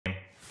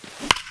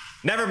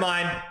Never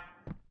mind.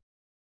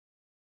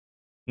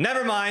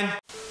 Never mind.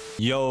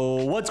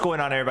 Yo, what's going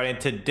on, everybody? In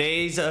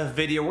today's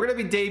video, we're going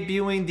to be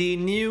debuting the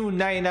new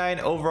 99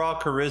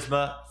 overall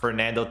charisma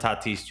Fernando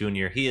Tatis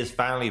Jr. He is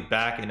finally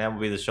back in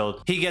MLB The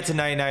Show. He gets a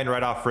 99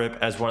 right off rip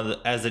as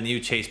the new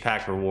chase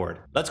pack reward.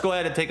 Let's go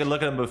ahead and take a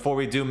look at him. Before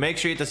we do, make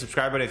sure you hit the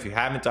subscribe button if you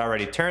haven't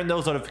already. Turn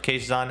those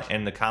notifications on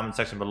in the comment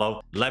section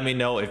below. Let me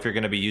know if you're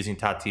going to be using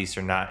Tatis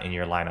or not in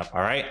your lineup.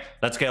 All right,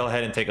 let's go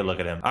ahead and take a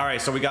look at him. All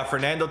right, so we got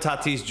Fernando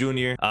Tatis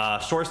Jr.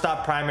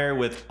 Shortstop primary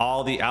with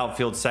all the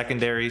outfield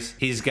secondaries.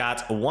 He's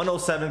got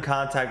 107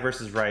 contact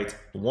versus right,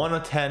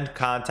 110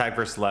 contact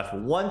versus left,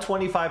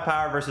 125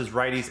 power versus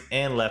righties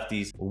and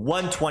lefties,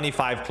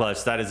 125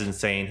 clutch. That is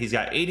insane. He's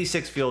got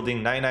 86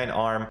 fielding, 99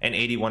 arm, and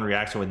 81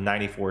 reaction with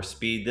 94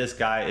 speed. This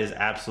guy is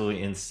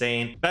absolutely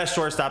insane. Best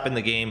shortstop in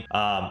the game.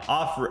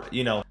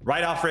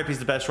 Right off rip, he's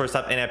the best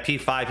shortstop, and at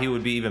P5 he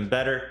would be even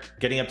better,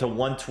 getting up to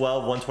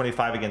 112,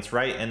 125 against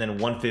right, and then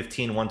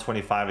 115,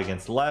 125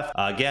 against left.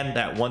 Again,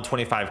 that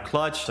 125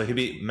 clutch, so he'll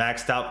be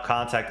maxed out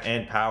contact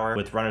and power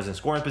with runners in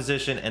scoring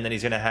position, and then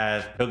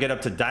he'll get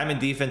up to diamond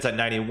defense at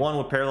 91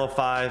 with parallel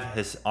 5.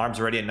 His arm's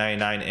already at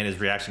 99, and his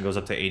reaction goes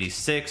up to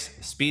 86.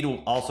 Speed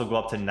will also go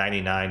up to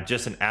 99.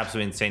 Just an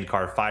absolutely insane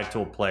card.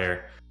 5-tool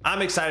player.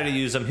 I'm excited to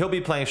use him. He'll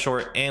be playing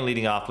short and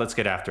leading off. Let's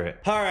get after it.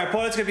 All right,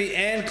 opponent's gonna be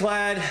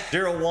Anclad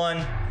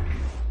 01.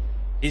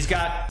 He's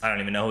got, I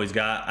don't even know who he's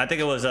got. I think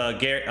it was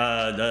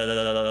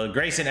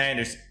Grayson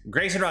Anderson,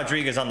 Grayson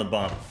Rodriguez on the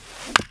bump.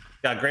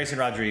 Got Grayson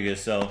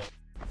Rodriguez, so.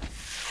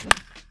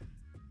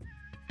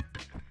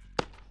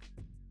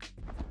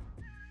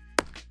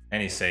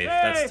 And he's safe.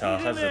 That's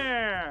tough.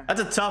 That's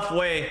a tough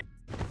way.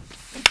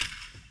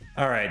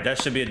 All right,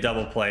 that should be a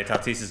double play.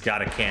 Tatis has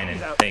got a cannon.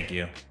 Thank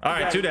you. All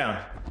right, 2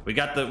 down. We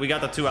got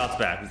the 2 outs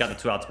back. We got the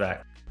 2 outs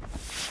back.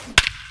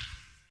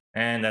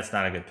 And that's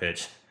not a good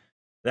pitch.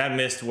 That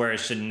missed where it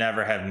should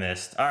never have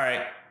missed. All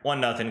right,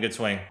 1-0. Good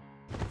swing.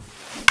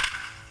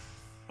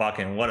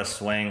 Fucking what a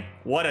swing.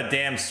 What a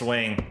damn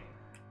swing.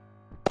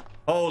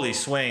 Holy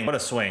swing. What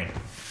a swing.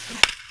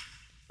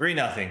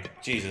 3-0.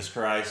 Jesus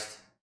Christ.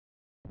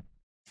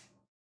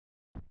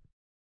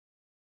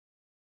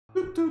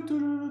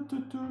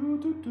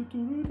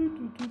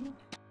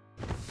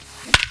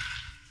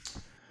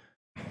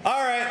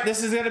 All right,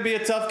 this is gonna be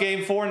a tough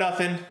game.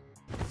 4-0.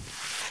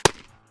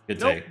 Good take.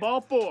 Nope,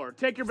 ball 4.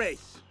 Take your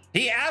base.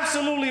 He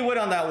absolutely went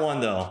on that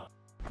one, though.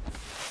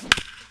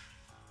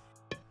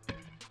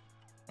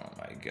 Oh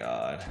my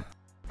god.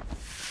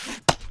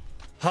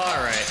 All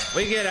right,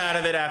 we get out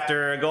of it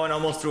after going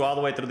almost all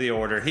the way through the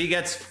order. He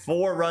gets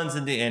 4 runs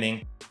in the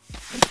inning.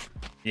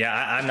 Yeah,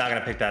 I'm not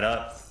gonna pick that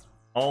up.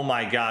 Oh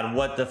my god,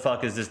 what the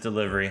fuck is this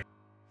delivery?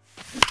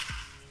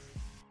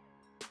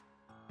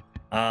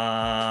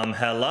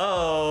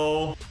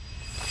 Hello?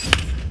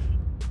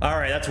 All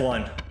right, that's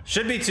 1.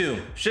 Should be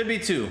 2. Should be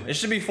 2. It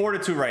should be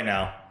 4-2 right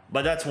now,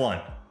 but that's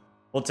 1.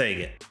 We'll take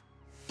it.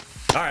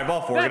 All right,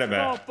 ball 4, get it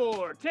back. Ball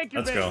 4. Take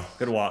your Let's base. go.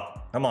 Good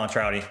walk. Come on,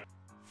 Trouty.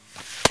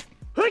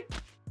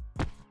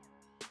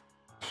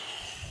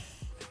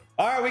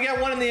 All right, we got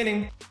 1 in the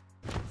inning.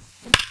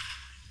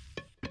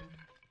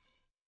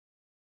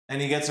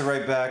 And he gets it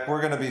right back.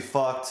 We're going to be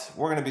fucked.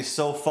 We're going to be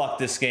so fucked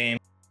this game.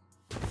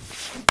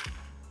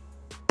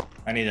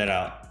 I need that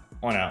out.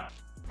 1 out.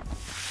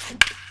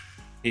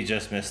 He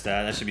just missed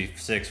that. That should be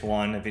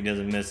 6-1 if he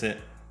doesn't miss it.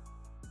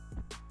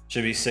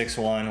 Should be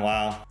 6-1.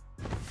 Wow.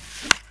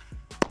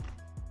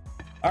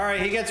 All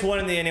right, he gets 1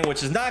 in the inning,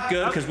 which is not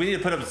good because we need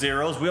to put up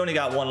zeros. We only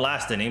got 1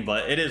 last inning,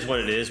 but it is what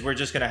it is. We're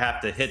just going to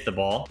have to hit the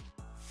ball.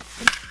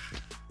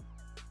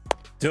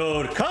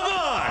 Dude, come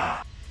on!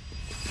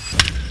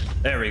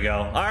 There we go.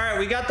 All right,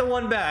 we got the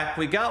 1 back.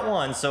 We got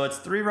 1, so it's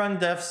 3-run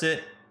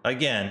deficit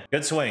again.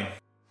 Good swing.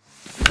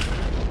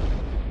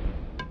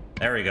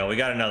 There we go. We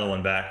got another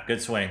 1 back.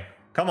 Good swing.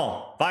 Come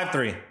on.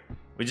 5-3.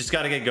 We just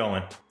got to get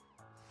going.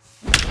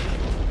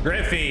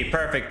 Griffey.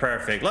 Perfect,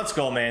 perfect. Let's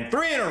go, man.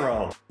 3 in a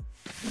row.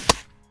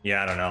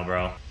 Yeah, I don't know,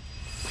 bro.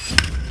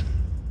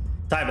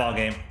 Tie ball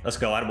game. Let's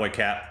go. Attaboy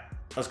Cap.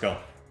 Let's go.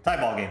 Tie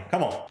ball game.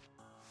 Come on. All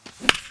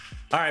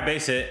right,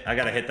 base hit. I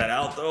got to hit that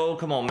out, though.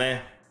 Come on,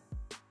 man.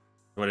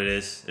 What it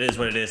is. It is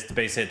what it is. The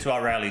base hit. 2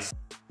 out rallies.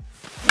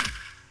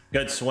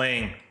 Good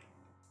swing.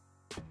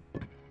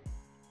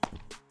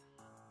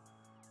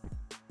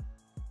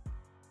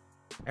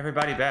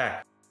 Everybody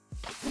back.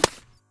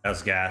 That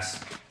was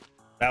gas.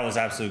 That was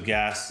absolute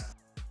gas.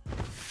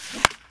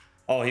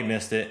 Oh, he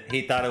missed it.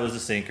 He thought it was a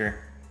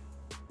sinker.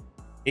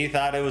 He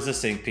thought it was a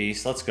sink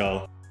piece. Let's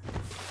go.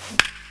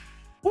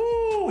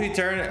 Woo! He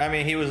turned. I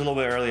mean, he was a little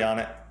bit early on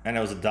it, and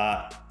it was a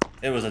dot.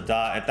 It was a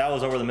dot. If that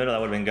was over the middle,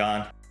 that would have been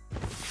gone.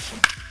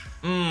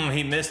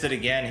 He missed it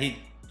again. He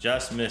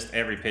just missed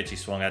every pitch he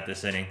swung at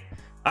this inning.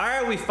 All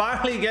right, we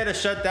finally get a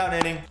shutdown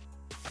inning.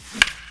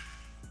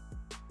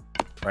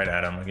 Right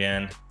at him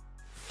again.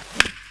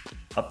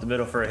 Up the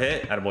middle for a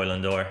hit. Attaboy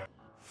Lindor.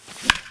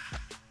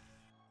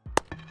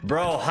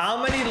 Bro,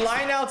 how many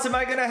lineouts am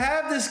I gonna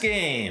have this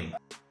game?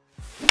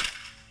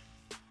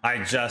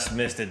 I just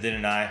missed it,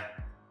 didn't I?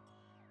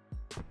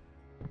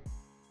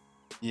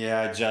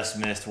 Yeah, I just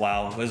missed.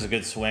 Wow, it was a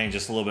good swing,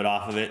 just a little bit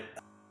off of it.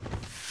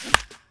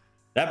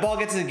 That ball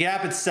gets in the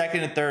gap. It's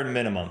second and third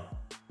minimum.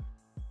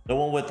 The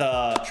one with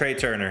Trey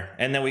Turner.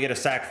 And then we get a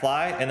sac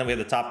fly, and then we have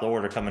the top of the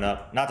order coming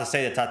up. Not to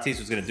say that Tatis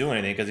was going to do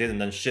anything, because he hasn't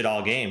done shit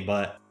all game,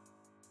 but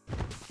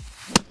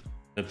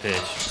good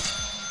pitch.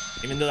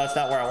 Even though that's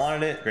not where I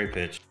wanted it, great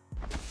pitch.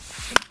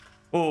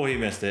 Oh, he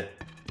missed it.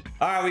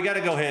 All right, we got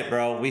to go hit,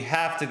 bro. We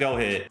have to go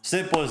hit.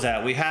 Simple as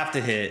that. We have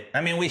to hit.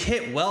 I mean, we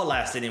hit well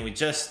last inning. We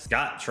just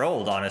got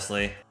trolled,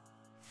 honestly.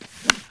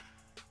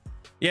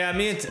 Yeah,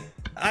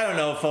 I don't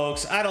know,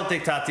 folks. I don't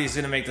think Tatis is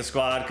going to make the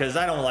squad because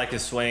I don't like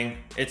his swing.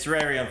 It's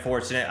very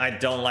unfortunate. I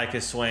don't like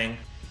his swing.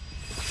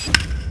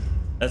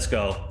 Let's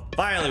go.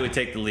 Finally, we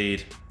take the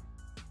lead.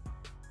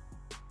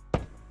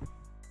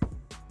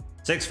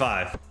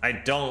 6-5. I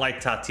don't like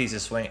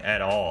Tatis' swing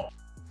at all.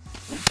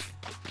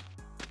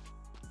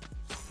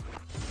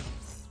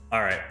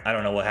 All right, I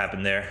don't know what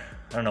happened there.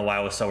 I don't know why I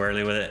was so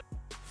early with it.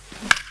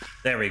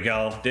 There we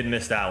go. Didn't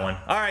miss that one.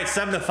 All right,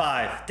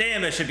 7-5.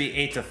 Damn, it should be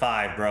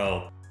 8-5,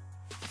 bro.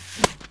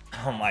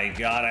 Oh my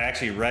God, I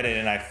actually read it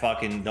and I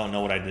fucking don't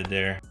know what I did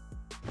there.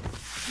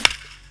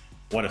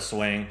 What a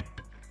swing.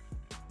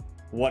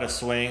 What a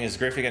swing. Is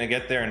Griffey gonna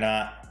get there or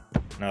not?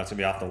 No, it's gonna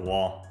be off the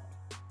wall.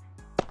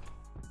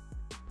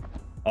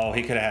 Oh,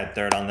 he could have had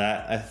third on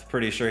that. I'm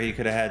pretty sure he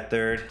could have had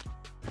third.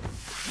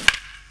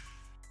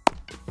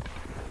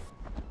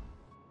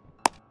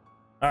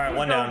 All right,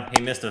 one down.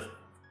 He missed a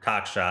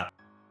cock shot.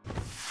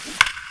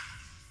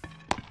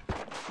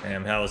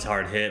 Damn, that was a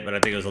hard hit, but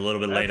I think it was a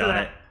little bit late on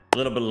it. A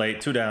little bit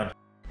late. 2 down.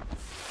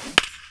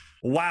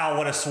 Wow,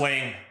 what a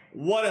swing.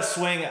 What a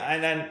swing.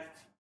 And then,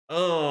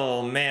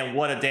 oh man,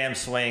 what a damn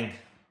swing.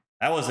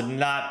 That was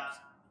not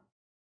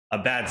a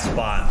bad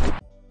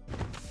spot.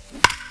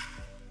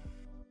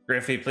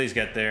 Griffey, please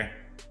get there.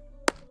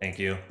 Thank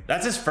you.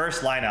 That's his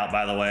first line out,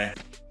 by the way.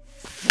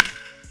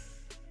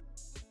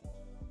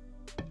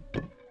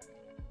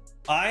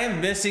 I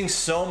am missing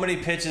so many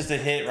pitches to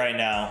hit right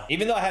now.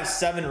 Even though I have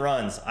 7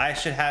 runs, I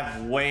should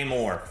have way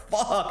more.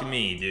 Fuck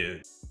me,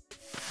 dude.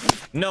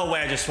 No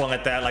way I just swung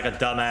at that like a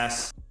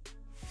dumbass.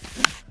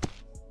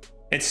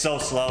 It's so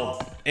slow.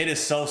 It is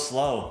so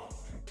slow.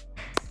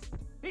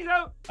 He's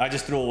out. I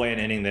just threw away an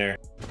inning there.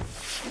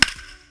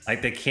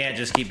 Like, they can't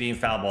just keep being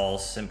foul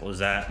balls. Simple as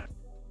that.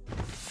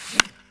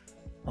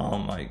 Oh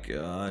my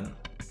God.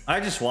 I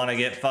just want to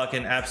get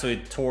fucking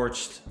absolutely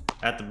torched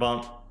at the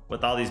bump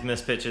with all these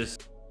missed pitches.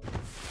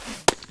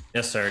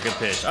 Yes, sir. Good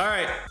pitch. All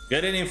right.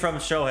 Good inning from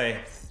Shohei.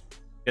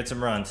 Get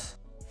some runs.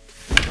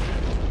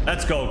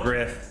 Let's go,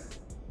 Griff.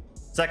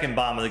 Second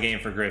bomb of the game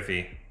for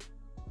Griffey.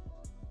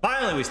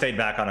 Finally, we stayed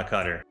back on a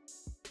cutter.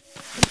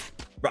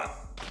 Bro,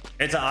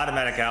 it's an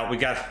automatic out. We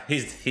got.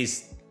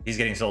 He's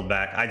getting sold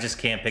back. I just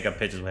can't pick up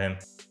pitches with him.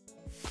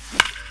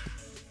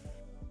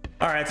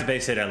 All right, it's a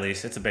base hit at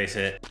least. It's a base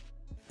hit.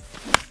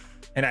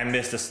 And I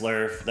missed a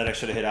slurve that I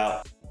should have hit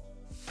out.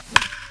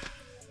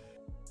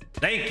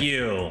 Thank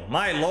you,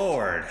 my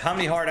lord. How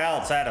many hard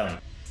outs at him?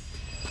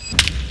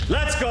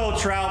 Let's go,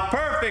 Trout.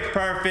 Perfect,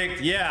 perfect.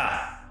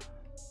 Yeah.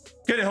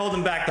 Couldn't hold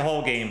him back the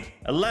whole game.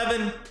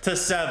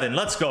 11-7.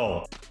 Let's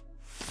go.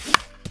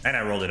 And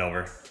I rolled it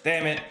over.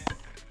 Damn it.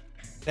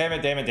 Damn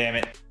it, damn it, damn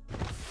it.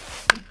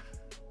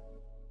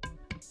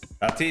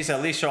 Tatis,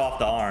 at least show off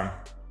the arm.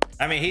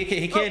 I mean,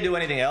 he can't do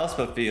anything else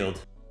but field.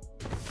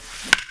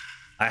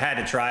 I had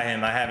to try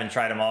him. I haven't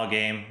tried him all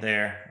game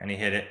there, and he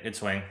hit it. Good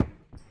swing.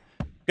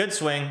 Good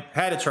swing.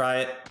 Had to try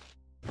it.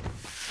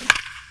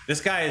 This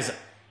guy is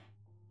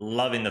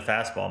loving the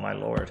fastball, my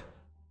lord.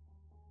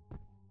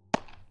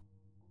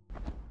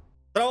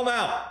 Throw him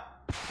out.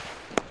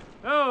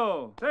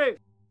 Oh, hey.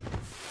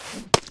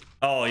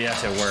 Oh,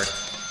 yes, it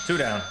worked. 2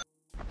 down.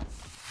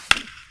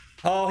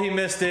 Oh, he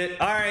missed it.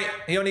 All right,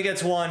 he only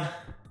gets 1.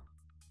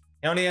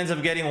 He only ends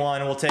up getting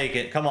 1. We'll take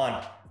it. Come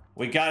on.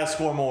 We got to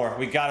score more.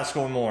 We got to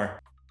score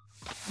more.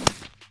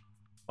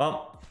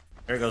 Well,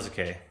 there goes a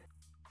K.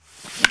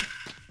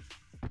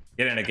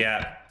 Get in a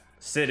gap.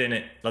 Sit in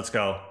it. Let's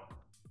go.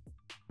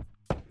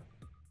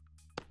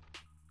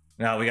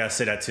 Now we got to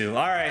sit at 2.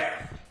 All right.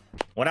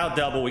 Without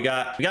double, we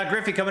got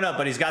Griffey coming up,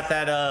 but he's got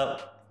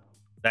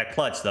that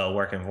clutch, though,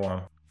 working for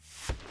him.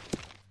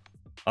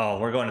 Oh,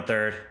 we're going to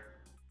 3rd.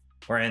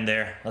 We're in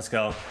there. Let's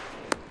go.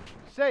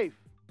 Safe.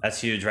 That's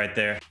huge right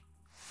there.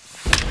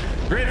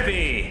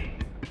 Griffey!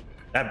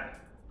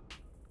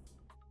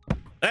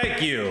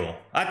 Thank you.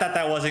 I thought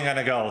that wasn't going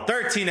to go.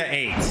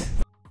 13-8.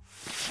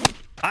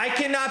 I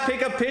cannot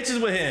pick up pitches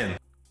with him.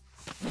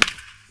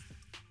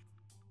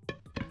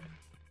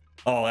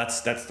 Oh,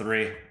 that's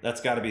 3.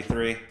 That's got to be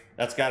 3.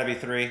 That's got to be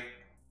 3.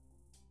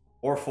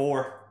 Or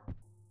 4.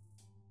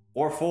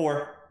 Or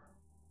 4.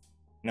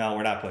 No,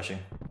 we're not pushing.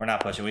 We're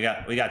not pushing. We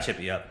got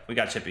Chippy up. We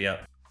got Chippy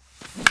up.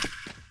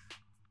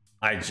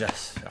 I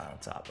just got on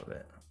top of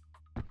it.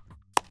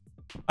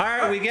 All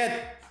right, we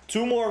get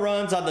 2 more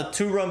runs on the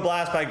 2-run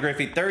blast by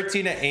Griffey.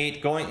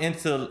 13-8 going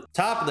into the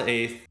top of the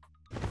 8th.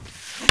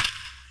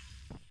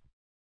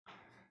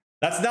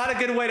 That's not a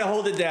good way to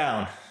hold it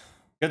down.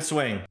 Good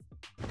swing.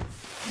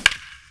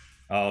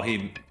 Oh,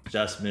 he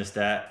just missed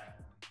that.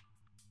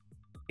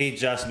 He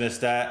just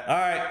missed that. All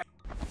right.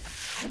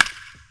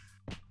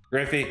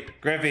 Griffey.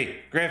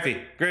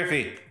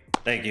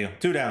 Thank you.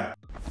 2 down.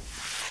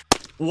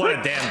 What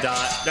a damn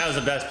dot. That was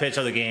the best pitch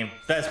of the game.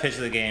 Best pitch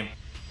of the game.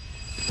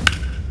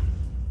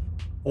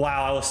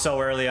 Wow, I was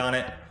so early on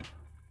it.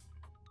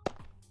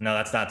 No,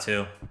 that's not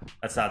 2.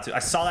 That's not 2. I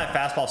saw that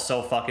fastball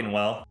so fucking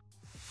well.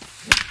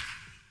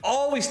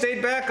 Oh, we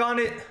stayed back on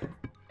it.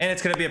 And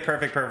it's going to be a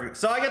perfect.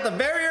 So I get the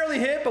very early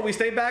hit, but we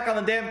stayed back on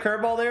the damn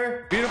curveball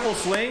there. Beautiful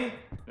swing.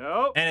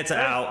 Nope. And it's an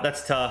out.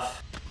 That's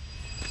tough.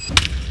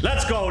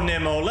 Let's go,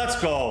 Nimmo.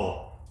 Let's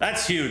go.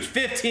 That's huge.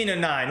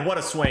 15-9. What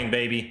a swing,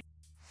 baby.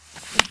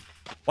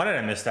 Why did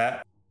I miss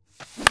that?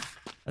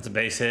 That's a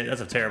base hit.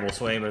 That's a terrible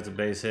swing, but it's a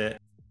base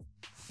hit.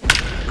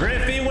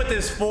 Griffey with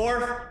his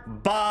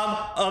 4th bomb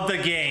of the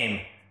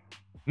game.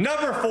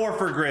 Number 4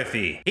 for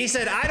Griffey. He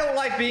said, I don't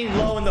like being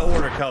low in the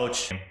order,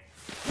 coach.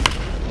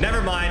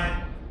 Never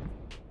mind.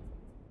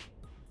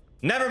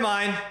 Never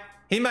mind.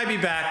 He might be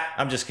back.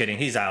 I'm just kidding.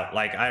 He's out.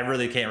 Like, I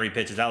really can't read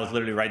pitches. That was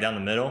literally right down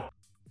the middle.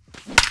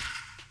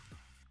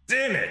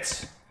 Damn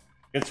it.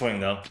 Good swing,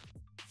 though.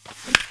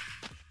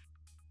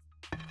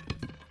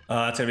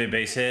 That's going to be a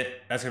base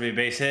hit. That's going to be a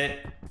base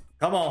hit.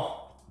 Come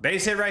on.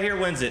 Base hit right here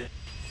wins it.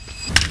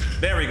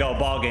 There we go.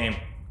 Ball game.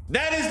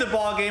 That is the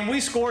ball game.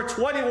 We scored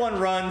 21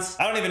 runs.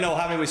 I don't even know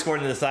how many we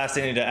scored in this last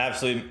inning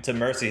to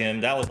mercy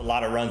him. That was a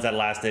lot of runs that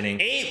last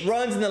inning. 8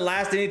 runs in the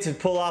last inning to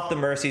pull off the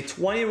mercy.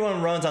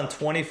 21 runs on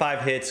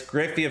 25 hits.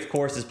 Griffey, of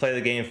course, is play of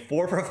the game.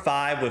 4 for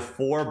 5 with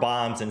 4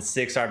 bombs and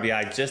 6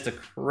 RBI. Just a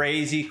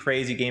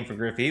crazy game for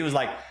Griffey. He was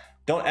like,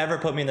 don't ever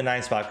put me in the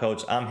 9th spot,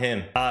 coach. I'm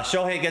him.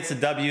 Shohei gets the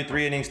W.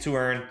 3 innings, 2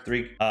 earned,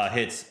 3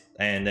 hits.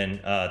 And then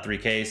 3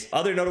 Ks.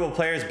 Other notable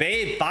players,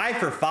 Babe, 5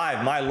 for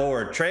 5, my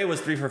lord. Trey was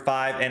 3 for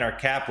 5, and our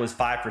cap was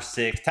 5 for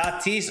 6.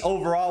 Tatis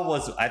overall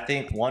was, I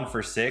think, 1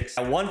 for 6.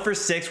 1 for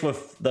 6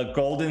 with the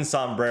golden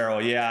sombrero.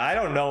 Yeah, I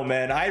don't know,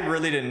 man. I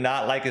really did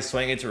not like his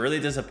swing. It's really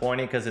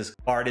disappointing because his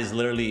card is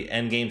literally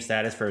endgame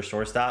status for a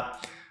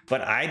shortstop.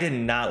 But I did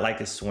not like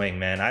his swing,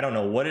 man. I don't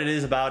know what it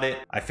is about it.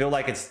 I feel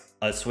like it's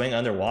a swing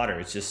underwater.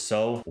 It's just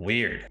so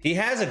weird. He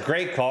has a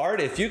great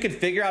card. If you can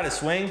figure out his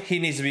swing, he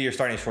needs to be your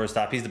starting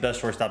shortstop. He's the best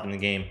shortstop in the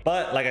game.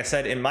 But like I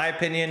said, in my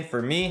opinion, for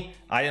me,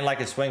 I didn't like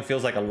his swing.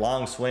 Feels like a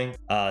long swing.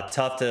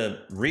 Tough to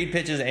read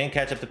pitches and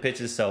catch up to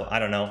pitches. So I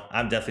don't know.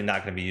 I'm definitely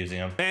not going to be using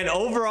him. And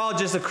overall,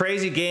 just a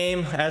crazy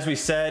game. As we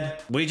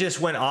said, we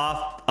just went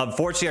off.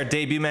 Unfortunately, our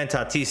debut man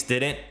Tatis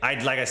didn't.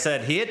 Like I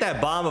said, he hit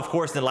that bomb, of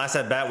course, in the last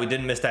at bat. We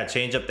didn't miss that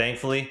changeup,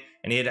 thankfully.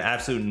 And he hit an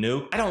absolute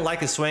nuke. I don't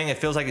like his swing. It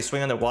feels like he's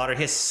swinging underwater.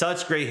 He has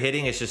such great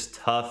hitting. It's just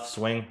tough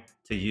swing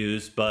to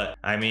use. But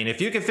I mean,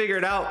 if you can figure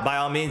it out, by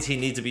all means, he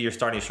needs to be your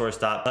starting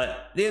shortstop. But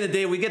at the end of the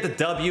day, we get the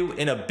W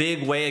in a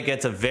big way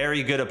against a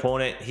very good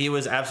opponent. He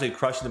was absolutely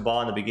crushing the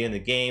ball in the beginning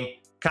of the game.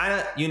 Kind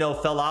of, you know,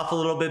 fell off a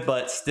little bit,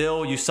 but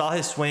still, you saw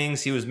his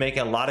swings. He was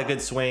making a lot of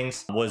good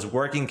swings, was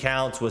working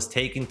counts, was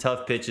taking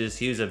tough pitches.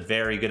 He was a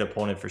very good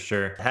opponent for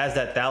sure. Has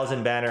that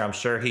 1,000 banner. I'm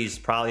sure he's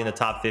probably in the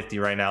top 50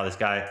 right now. This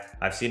guy,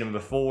 I've seen him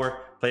before,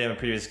 played him in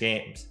previous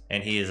games,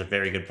 and he is a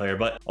very good player.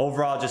 But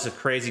overall, just a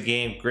crazy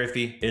game.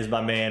 Griffey is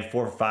my man,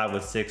 4 for 5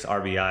 with 6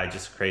 RBI.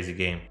 Just a crazy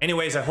game.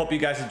 Anyways, I hope you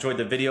guys enjoyed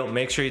the video.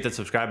 Make sure you hit the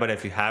subscribe button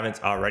if you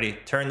haven't already.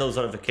 Turn those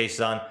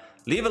notifications on.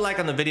 Leave a like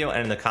on the video,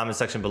 and in the comment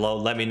section below,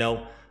 let me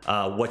know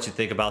what you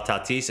think about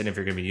Tatis and if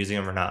you're going to be using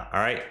him or not.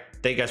 All right.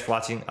 Thank you guys for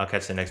watching. I'll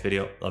catch you in the next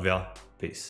video. Love y'all. Peace.